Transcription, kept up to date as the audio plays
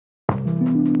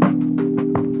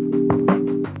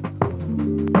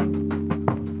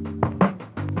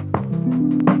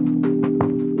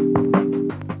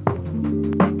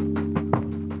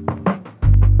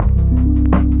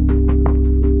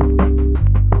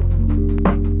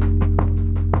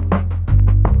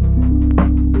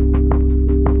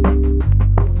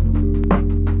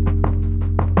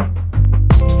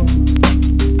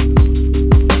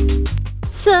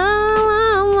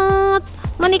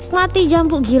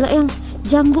jambu, gila yang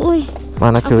jambu, woi.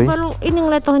 Mana cuy? Aku baru ini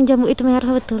ngeliat pohon jambu itu merah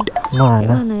betul.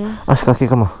 Mana? Mana ya? As kaki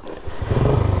kamu.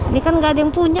 Ini kan nggak ada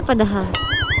yang punya padahal.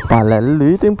 Pala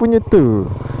lu itu yang punya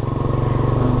tuh.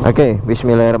 Oke,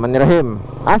 bismillahirrahmanirrahim.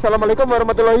 Assalamualaikum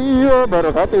warahmatullahi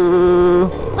wabarakatuh.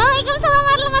 Waalaikumsalam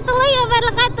warahmatullahi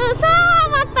wabarakatuh.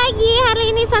 Selamat pagi. Hari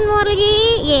ini Sunmorli.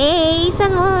 Yeay,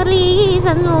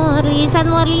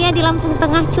 Sunmorlinya di Lampung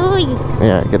Tengah, cuy.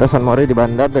 Ya, kita Sunmorli di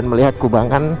bandar dan melihat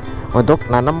kubangan untuk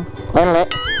nanam lele.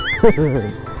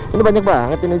 Ini banyak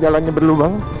banget ini jalannya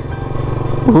berlubang.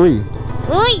 Wuih.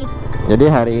 Jadi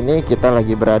hari ini kita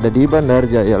lagi berada di Bandar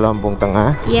Jaya Lampung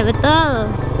Tengah. Iya betul.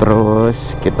 Terus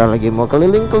kita lagi mau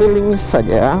keliling-keliling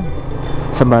saja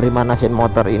sembari manasin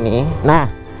motor ini. Nah,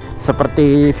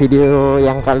 seperti video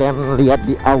yang kalian lihat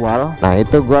di awal, nah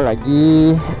itu gue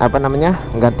lagi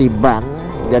ganti ban.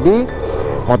 Jadi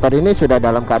motor ini sudah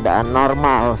dalam keadaan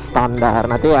normal standar.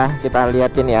 Nanti ya kita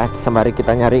liatin ya sembari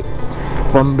kita nyari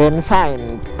pom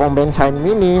bensin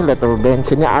mini. Lihat tuh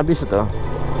bensinnya habis tuh.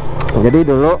 Jadi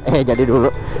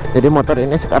motor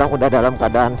ini sekarang udah dalam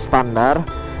keadaan standar.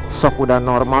 Sok udah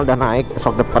normal, udah naik,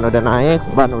 sok depan udah naik,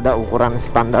 ban udah ukuran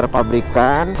standar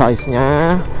pabrikan, size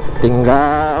nya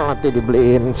tinggal nanti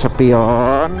dibeliin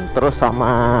spion. Terus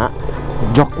sama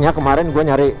joknya, kemarin gue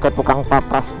nyari ke tukang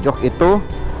papras jok itu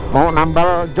mau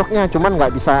nambal joknya, cuman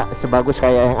nggak bisa sebagus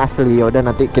kayak yang asli. Ya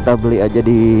udah nanti kita beli aja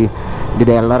di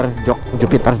dealer jok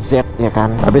Jupiter Z ya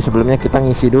kan. Tapi sebelumnya kita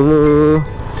ngisi dulu.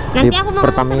 Nanti aku mau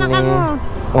ngomong sama kamu.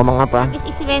 Ngomong apa? Habis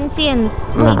isi bensin.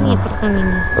 Nah. Ini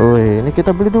Pertamini. Wih, ini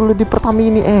kita beli dulu di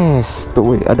Pertamini S.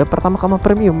 Tuh, wih, ada Pertama Kama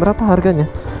Premium. Berapa harganya?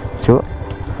 Coba.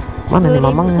 Mana nih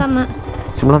mamangnya? Sama.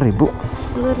 9.000.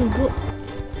 10.000.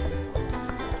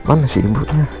 Mana sih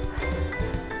ibunya?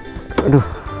 Aduh.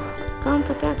 Kamu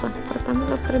pakai apa? Pertama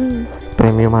atau Premium?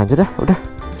 Premium aja dah, udah.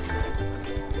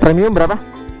 Premium berapa?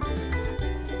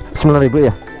 9.000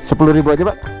 ya? 10.000 aja,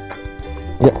 Pak.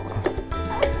 Ya.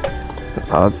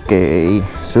 Oke,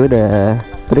 sudah.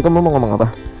 Tadi kamu mau ngomong apa?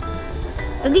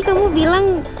 Tadi kamu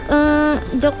bilang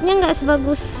joknya nggak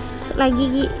sebagus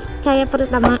lagi kayak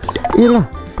pertama. Iya lah,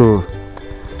 tuh.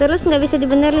 Terus nggak bisa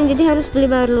dibenerin, jadi harus beli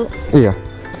baru. Iya.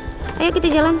 Ayo kita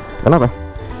jalan. Kenapa?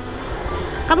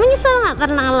 Kamu nyesel nggak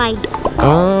pernah alay?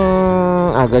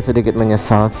 Agak sedikit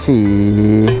menyesal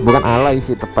sih. Bukan alay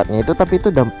sih tepatnya itu, tapi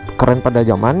itu udah keren pada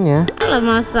zamannya. Alah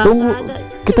masa? Tunggu,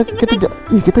 kita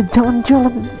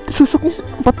jalan-jalan. Susuknya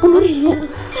 40.000.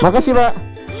 Makasih, Pak.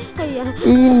 Iya.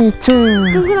 Ini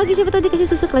cuy. Tunggu lagi, siapa tadi kasih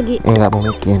susuk lagi? Nggak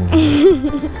mungkin.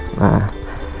 Nah,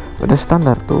 udah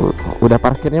standar tuh. Udah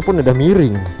parkirnya pun udah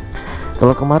miring.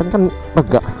 Kalau kemarin kan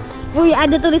tegak. Wih,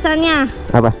 ada tulisannya.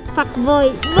 Apa?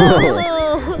 Fuckboy.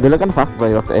 Dulu kan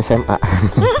fuckboy waktu SMA.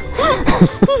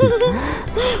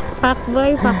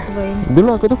 Fuckboy. Dulu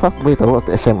aku tuh fuckboy tau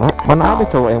waktu SMA. Mana ada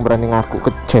cowok yang berani ngaku ke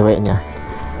ceweknya,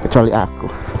 kecuali aku.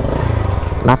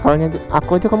 Nakalnya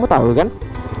aku aja kamu tahu kan?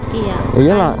 Iya.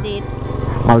 Iyalah.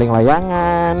 Maling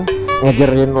layangan,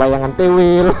 ngejerin layangan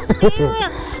tiwil.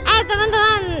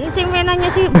 Teman-teman, Cing penanya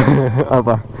sih.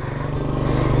 Apa?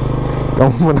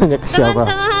 Kamu mau nanya ke siapa?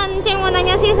 Teman-teman, Cing mau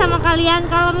nanya sih sama kalian,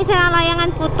 kalau misalnya layangan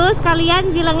putus,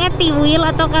 kalian bilangnya tiwil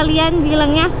atau kalian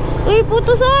bilangnya wih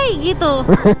putus oi gitu?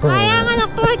 Layangan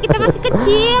waktu kita masih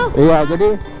kecil. Iya,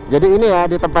 jadi ini ya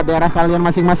di tempat daerah kalian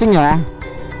masing-masing ya.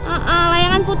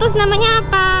 Layangan putus namanya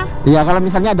apa? Iya, kalau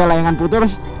misalnya ada layangan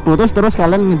putus terus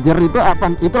kalian ngejer itu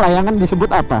apa? Itu layangan disebut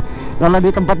apa? Kalau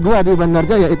di tempat gua di Bandar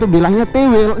Jaya itu bilangnya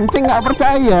tiwil. Encing nggak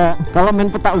percaya. Kalau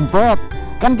main peta umpet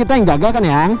kan kita yang jaga kan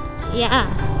yang? Iya.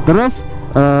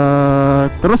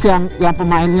 Terus yang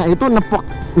pemainnya itu nepok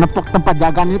tempat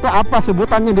jagaan itu apa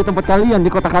sebutannya di tempat kalian,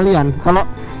 di kota kalian? Kalau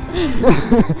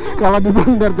kalau di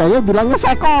Bandar Jaya bilangnya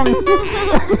sekong.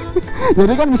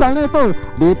 Jadi kan misalnya itu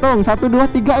dihitung 1, 2,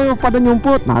 3 ayo pada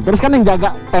nyumput. Nah terus kan yang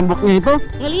jaga temboknya itu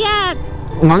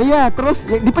ngeliat terus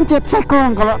dipencet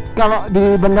sekong. Kalau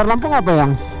di Bandar Lampung apa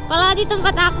yang? Kalau di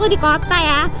tempat aku di kota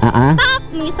ya, tap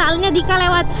misalnya Dika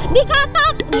lewat, Dika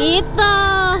tap gitu.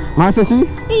 Masa sih?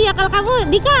 Iya, kalau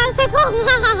kamu Dika sekong.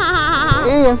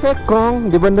 Iya sekong,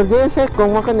 di Bandar Jaya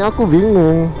sekong, makanya aku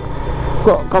bingung.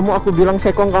 Kok aku bilang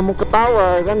sekong kamu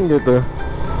ketawa kan gitu.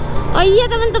 Oh iya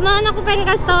teman-teman, aku pengen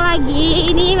kasih tahu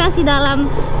lagi, ini masih dalam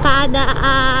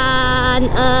keadaan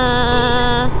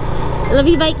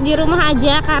lebih baik di rumah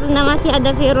aja karena masih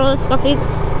ada virus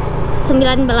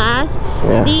COVID-19.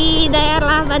 Yeah. Di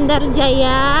daerah Bandar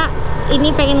Jaya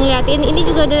ini pengen ngeliatin, ini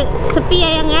juga udah sepi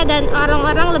ya yang ya, dan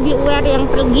orang-orang lebih aware yang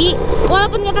pergi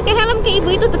walaupun nggak pakai helm ke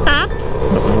ibu itu tetap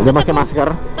dia pakai masker,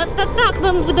 tetap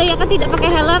membudayakan tidak pakai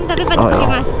helm tapi pada pakai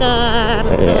masker.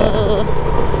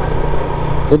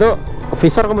 Itu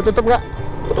visor kamu tutup nggak?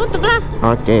 tutup lah.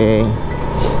 Oke.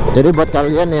 Jadi buat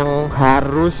kalian yang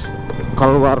harus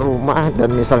keluar rumah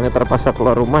dan misalnya terpaksa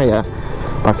keluar rumah ya,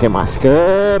 pakai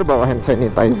masker, bawa hand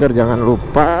sanitizer jangan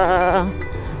lupa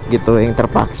gitu. Yang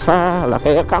terpaksa lah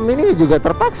kayak kami ini juga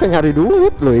terpaksa nyari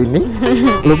duit loh ini.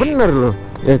 Lo bener loh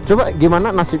ya. Coba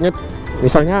gimana nasibnya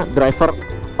misalnya driver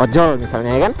ojol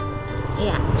misalnya ya kan,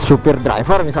 Iya. supir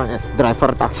driver misalnya,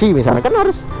 driver taksi misalnya kan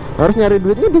harus nyari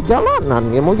duitnya di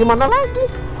jalanan ya, mau gimana lagi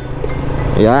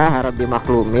ya, harap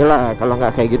dimaklumi lah. Kalau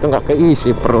nggak kayak gitu nggak keisi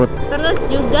perut. Terus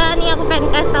juga nih aku pengen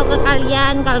kasih tahu ke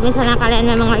kalian, kalau misalnya kalian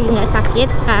memang lagi nggak sakit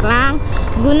sekarang,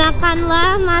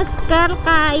 gunakanlah masker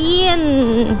kain.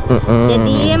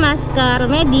 Jadi masker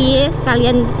medis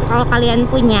kalian, kalau kalian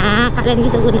punya, kalian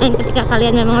bisa gunain ketika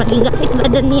kalian memang lagi nggak fit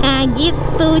badannya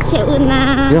gitu,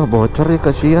 Ceuna. Ya bocor ya,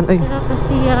 kasihan Ya,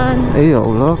 kasihan. ya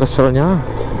Allah keselnya.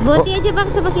 Boti aja bang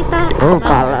sama kita. Oh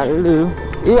pala lu.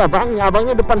 Iya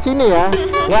abangnya depan sini ya.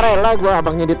 Ya rela gua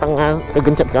abangnya di tengah,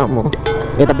 kegencet kamu.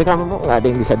 Ya tapi kamu nggak ada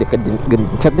yang bisa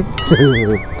dikegencet deh.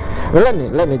 Lihat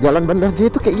nih jalan Bandar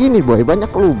Jaya itu kayak gini boy, banyak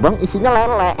lubang isinya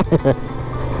lele.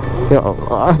 Ya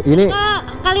Allah, ini Kalau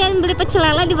kalian beli pecel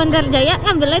lele di Bandar Jaya,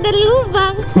 ngambilnya dari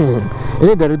lubang.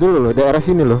 ini dari dulu loh, daerah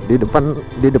sini loh, di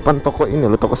depan toko ini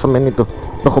loh, toko semen itu,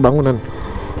 toko bangunan.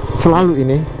 Selalu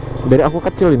ini dari aku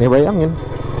kecil ini, bayangin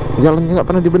jalannya nggak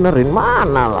pernah dibenerin,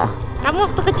 mana lah. Kamu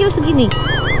waktu kecil segini?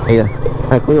 Iya,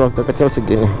 aku waktu kecil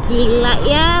segini. Gila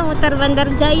ya, muter Bandar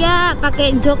Jaya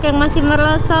pakai jok yang masih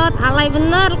merosot, alay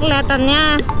bener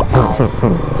kelihatannya.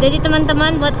 Jadi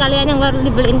teman-teman, buat kalian yang baru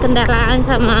dibeliin kendaraan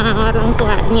sama orang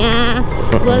tuanya,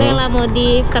 bolehlah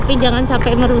modif, tapi jangan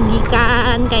sampai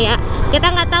merugikan. Kayak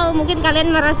kita nggak tahu, mungkin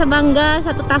kalian merasa bangga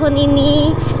 1 tahun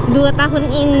ini, 2 tahun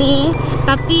ini,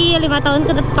 tapi 5 tahun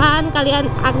ke depan kalian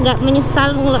agak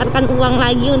menyesal mengeluarkan uang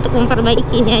lagi untuk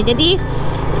memperbaikinya. Jadi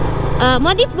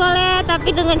modif boleh, tapi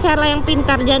dengan cara yang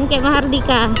pintar, jangan kayak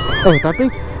Mahardika.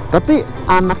 Tapi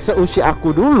anak seusia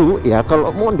aku dulu ya, kalau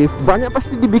modif banyak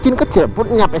pasti dibikin kecil pun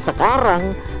nyampe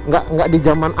sekarang. Nggak di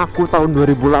zaman aku tahun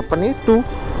 2008 itu.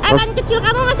 Ban kecil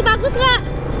kamu masih bagus nggak?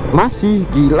 Masih,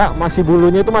 gila, masih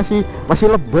bulunya itu masih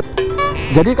lebet.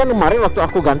 Jadi kan kemarin waktu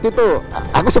aku ganti tuh,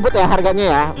 aku sebut ya harganya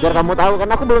ya, biar kamu tahu kan,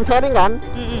 aku belum sharing kan.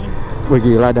 Wah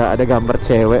gila, ada gambar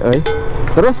cewek,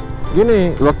 Terus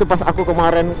gini, waktu pas aku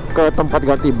kemarin ke tempat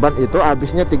ganti ban itu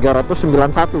habisnya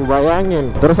 391,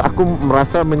 bayangin. Terus aku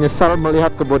merasa menyesal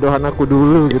melihat kebodohan aku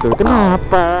dulu gitu.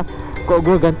 Kenapa kok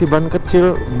gue ganti ban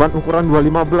kecil, ban ukuran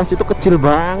 215 itu kecil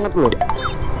banget loh.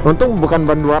 Untung bukan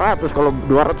ban 200, kalau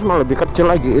 200 malah lebih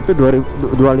kecil lagi, itu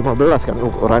 215 kan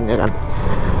ukurannya kan.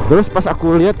 Terus pas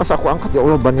aku lihat, pas aku angkat, ya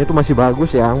Allah, bannya itu masih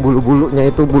bagus ya, bulu-bulunya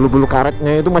itu, bulu-bulu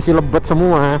karetnya itu masih lebat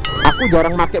semua. Aku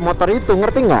jarang pakai motor itu,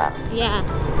 ngerti nggak? Iya.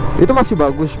 Itu masih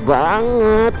bagus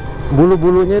banget,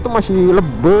 bulu-bulunya itu masih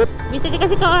lebet. Bisa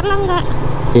dikasih ke orang nggak?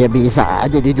 Ya bisa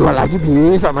aja dijual lagi,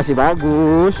 bisa, masih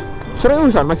bagus.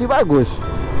 Seriusan masih bagus.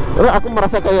 Lalu aku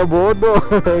merasa kayak bodoh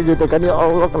gitu kan, ya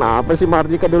Allah, kenapa sih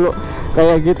Mahardika dulu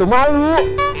kayak gitu.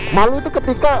 Malu itu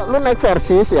ketika lu naik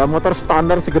Versis ya, motor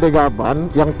standar segede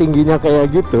gaban yang tingginya kayak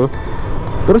gitu,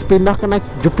 terus pindah ke naik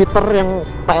Jupiter yang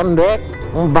pendek,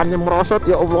 bannya merosot,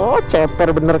 ya Allah,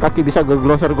 ceper bener, kaki bisa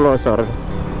geglosor-glosor.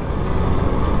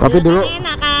 Tapi dulu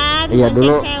enak kan? Iya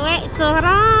dulu cewek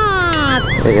sorot.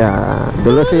 Iya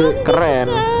dulu sih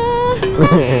keren.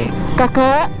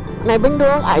 Kakak nebeng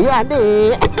dong, ayo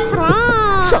adik.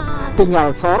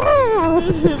 Tinggal sorot.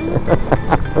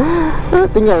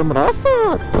 Tinggal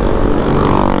merosot.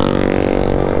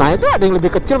 Nah itu ada yang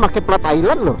lebih kecil pakai plat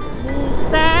Thailand loh.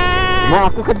 Buset. Mau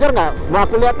aku kejar nggak? Mau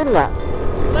aku liatin nggak?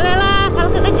 Boleh lah kalau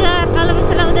kejar. Kalau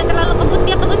misalnya udah terlalu kebut,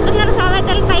 dia kebut bener soalnya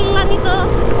dari Thailand itu.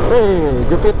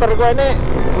 Jupiter gua ini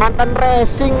mantan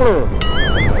racing loh.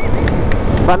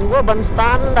 Ban gua ban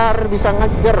standar, bisa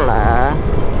ngejar lah.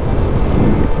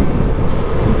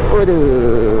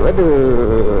 Waduh.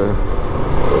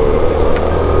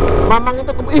 Mamang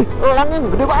itu elangin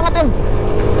gede banget em.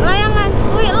 Layangan,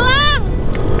 wih elang.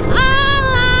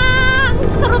 Alang,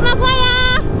 ke rumah gua ya.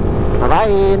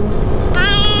 Ngapain?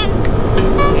 Main.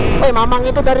 Mamang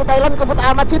itu dari Thailand kebut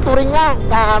amat sih touringnya,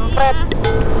 kampret.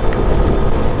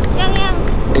 Yang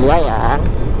Iya yang.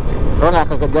 Lo nggak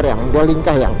kekejar yang, dia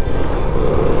lincah yang.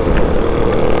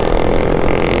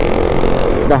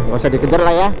 Udah nggak usah dikejar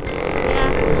lah ya.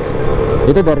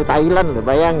 Itu dari Thailand loh,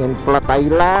 bayangin, plat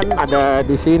Thailand ada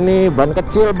di sini, ban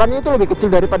kecil, ban itu lebih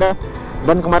kecil daripada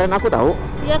ban kemarin aku tahu.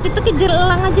 Ya kita kejar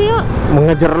elang aja yuk.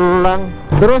 Mengejar elang.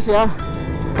 Terus ya,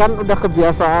 kan udah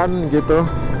kebiasaan gitu,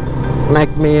 naik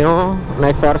Mio,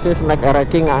 naik Versis, naik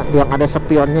Ereking yang ada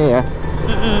spionnya ya.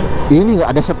 Ini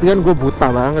nggak ada spion, gue buta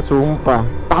banget sumpah.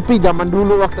 Tapi zaman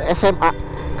dulu waktu SMA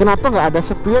kenapa nggak ada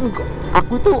spion?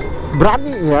 Aku itu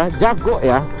berani ya, jago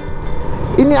ya.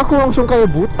 Ini aku langsung kayak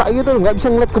buta gitu, nggak bisa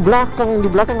ngeliat ke belakang. Di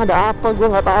belakang ada apa, gue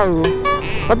nggak tahu.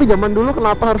 Tapi zaman dulu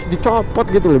kenapa harus dicopot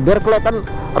gitu loh? Biar kelihatan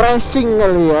racing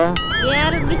kali ya.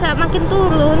 Biar bisa makin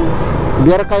turun.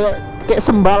 Biar kayak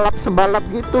sembalap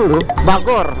gitu loh.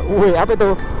 Bagor, wih apa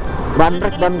itu?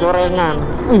 Bandrek dan gorengan.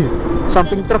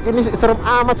 Samping truk ini serem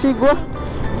amat sih gua.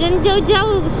 Jangan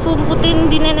jauh-jauh, sumputin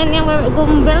di nenek yang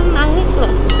gombel nangis loh.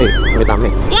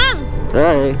 Amit-amit. Yang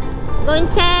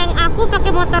gonceng aku pakai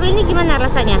motor ini gimana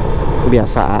rasanya?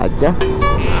 Biasa aja.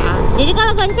 Jadi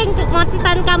kalau gonceng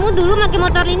mantan kamu dulu pakai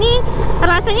motor ini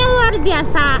rasanya luar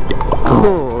biasa.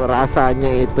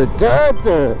 Rasanya itu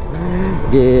cocok.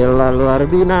 Gila, luar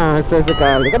biasa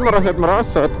sekali. Kan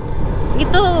merosot-merosot.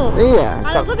 Gitu. Iya.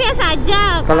 Kalau gue biasa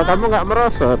aja. Kalau kamu nggak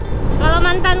merosot. Kalau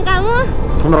mantan kamu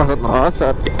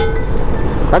merosot-merosot.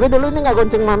 Tapi dulu ini nggak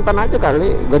gonceng mantan aja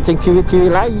kali, gonceng ciwi-ciwi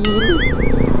lain.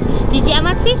 Jijik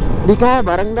amat sih. Dika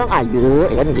bareng dong,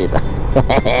 ayo kan gitu.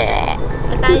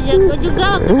 Kata aja gue juga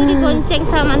waktu itu digonceng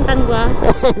sama mantan gue.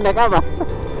 Naik apa?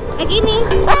 Naik ini.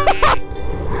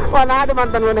 Mana ada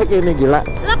mantan lo naik ini, gila.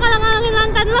 Lo kalau ngomongin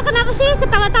mantan lo kenapa sih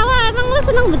ketawa-tawa? Emang lo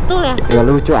seneng betul ya? Ya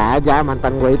lucu aja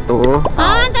mantan gue itu.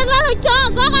 Oh, mantan lo lucu,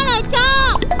 gue kan lucu.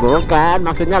 Bukan,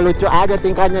 maksudnya lucu aja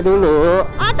tingkahnya dulu.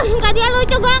 Oh, tingkah dia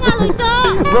lucu, gue nggak lucu.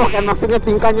 Bukan, maksudnya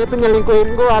tingkahnya itu nyelingkuhin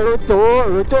gue,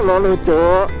 lucu lo lucu.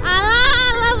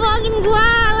 Alah, lo bohongin gue,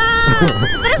 alah.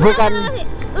 Terus bukan.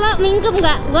 Lo mingkem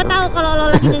nggak? Gue tahu kalau lo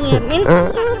lagi denger. Mingkem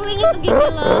nggak kerlingin tuh gigi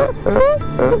lo.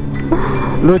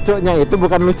 Lucunya itu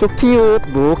bukan lucu cute,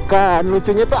 bukan.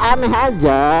 Lucunya tuh aneh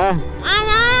aja.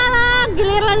 Aneh lah,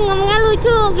 giliran ngomongnya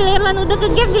lucu, giliran udah ke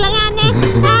gap bilang aneh.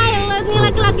 Lo ini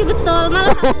laki-laki betul,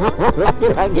 malah.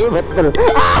 Laki-laki betul.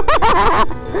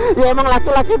 Ya emang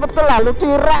laki-laki betul lah, lu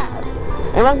kira.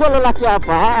 Emang gua lelaki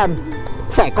apaan?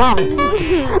 Sekong.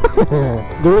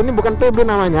 Dulu ini bukan PB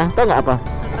namanya, tau nggak apa?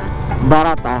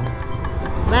 Barata.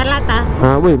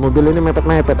 Nah, wih, mobil ini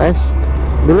mepet-mepet,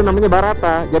 Dulu namanya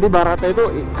Barata. Jadi Barata itu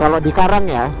kalau di Karang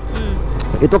ya,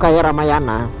 itu kayak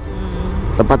Ramayana,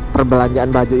 tempat perbelanjaan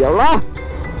baju. Ya Allah,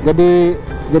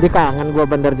 jadi kangen gua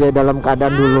Bandar Jaya dalam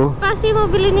keadaan dulu. Apa sih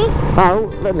mobil ini? Tahu,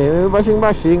 nih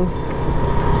basing-basing.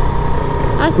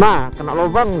 Nah, kena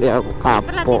lubang dia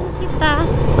kapok.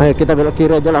 Ayo kita belok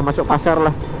kiri aja lah, masuk pasar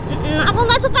lah. Aku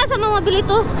nggak suka sama mobil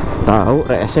itu. Tahu,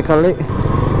 rese kali.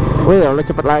 Wih, lo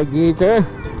cepet lagi, ceh.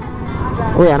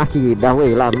 Wih, anak kita,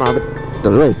 wih, lama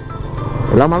betul, wih.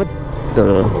 Lama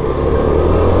betul.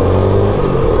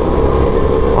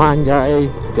 Anjay,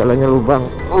 jalannya lubang.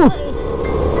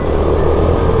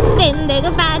 Deng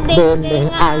pa deng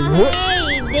ayo.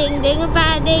 Deng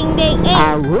pa deng.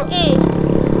 Ayo.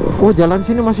 Oh, jalan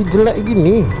sini masih jelek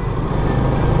gini.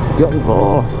 Ya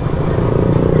Allah.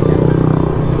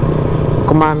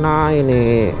 Kemana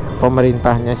ini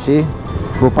pemerintahnya sih?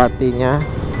 Bupatinya.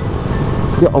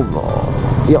 Ya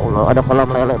Allah, ada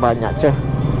kolam lele banyak, ceh.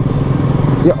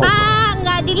 Ya Allah. Pak,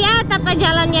 nggak dilihat apa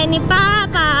jalannya ini, Pak?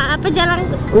 Apa jalan?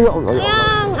 Ya Allah, ya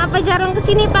Allah. Apa jalan ke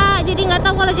sini, Pak? Jadi nggak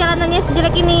tahu kalau jalanannya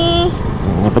sejelek ini.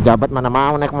 Ini pejabat mana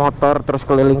mau naik motor terus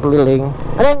keliling-keliling.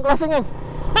 Ada yang closing,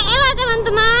 Elah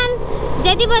teman-teman.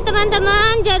 Jadi buat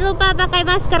teman-teman jangan lupa pakai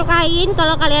masker kain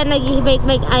kalau kalian lagi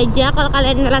baik-baik aja. Kalau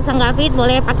kalian merasa nggak fit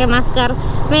boleh pakai masker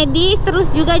medis. Terus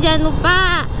juga jangan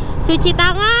lupa cuci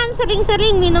tangan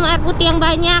sering-sering, minum air putih yang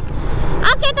banyak.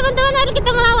 Oke teman-teman, mari kita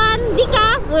melawan Dika.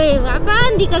 Wih,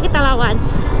 apaan Dika kita lawan?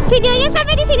 Videonya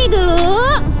sampai di sini dulu.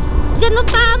 Jangan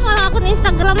lupa follow akun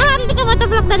Instagram Mahardika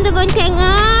Motovlog dan The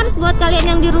Boncengers. Buat kalian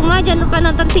yang di rumah jangan lupa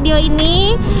nonton video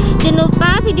ini. Jangan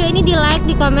lupa video ini di like,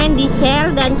 di komen, di share,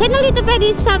 dan channel YouTube-nya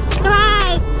di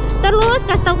subscribe. Terus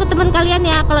kasih tahu ke teman kalian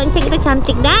ya kalau Enceng itu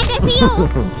cantik. Dadah, see you.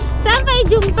 Sampai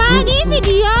jumpa di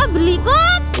video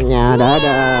berikutnya.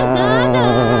 Dadah.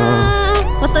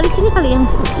 Foto di sini kali yang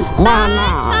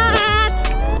mana?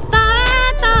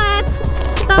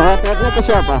 Toetnya ke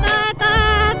siapa?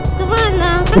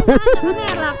 Kemana? Kan ada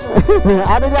kamera aku.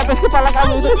 Ada di atas kepala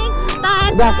kamu itu.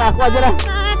 Udah ke aku aja dah.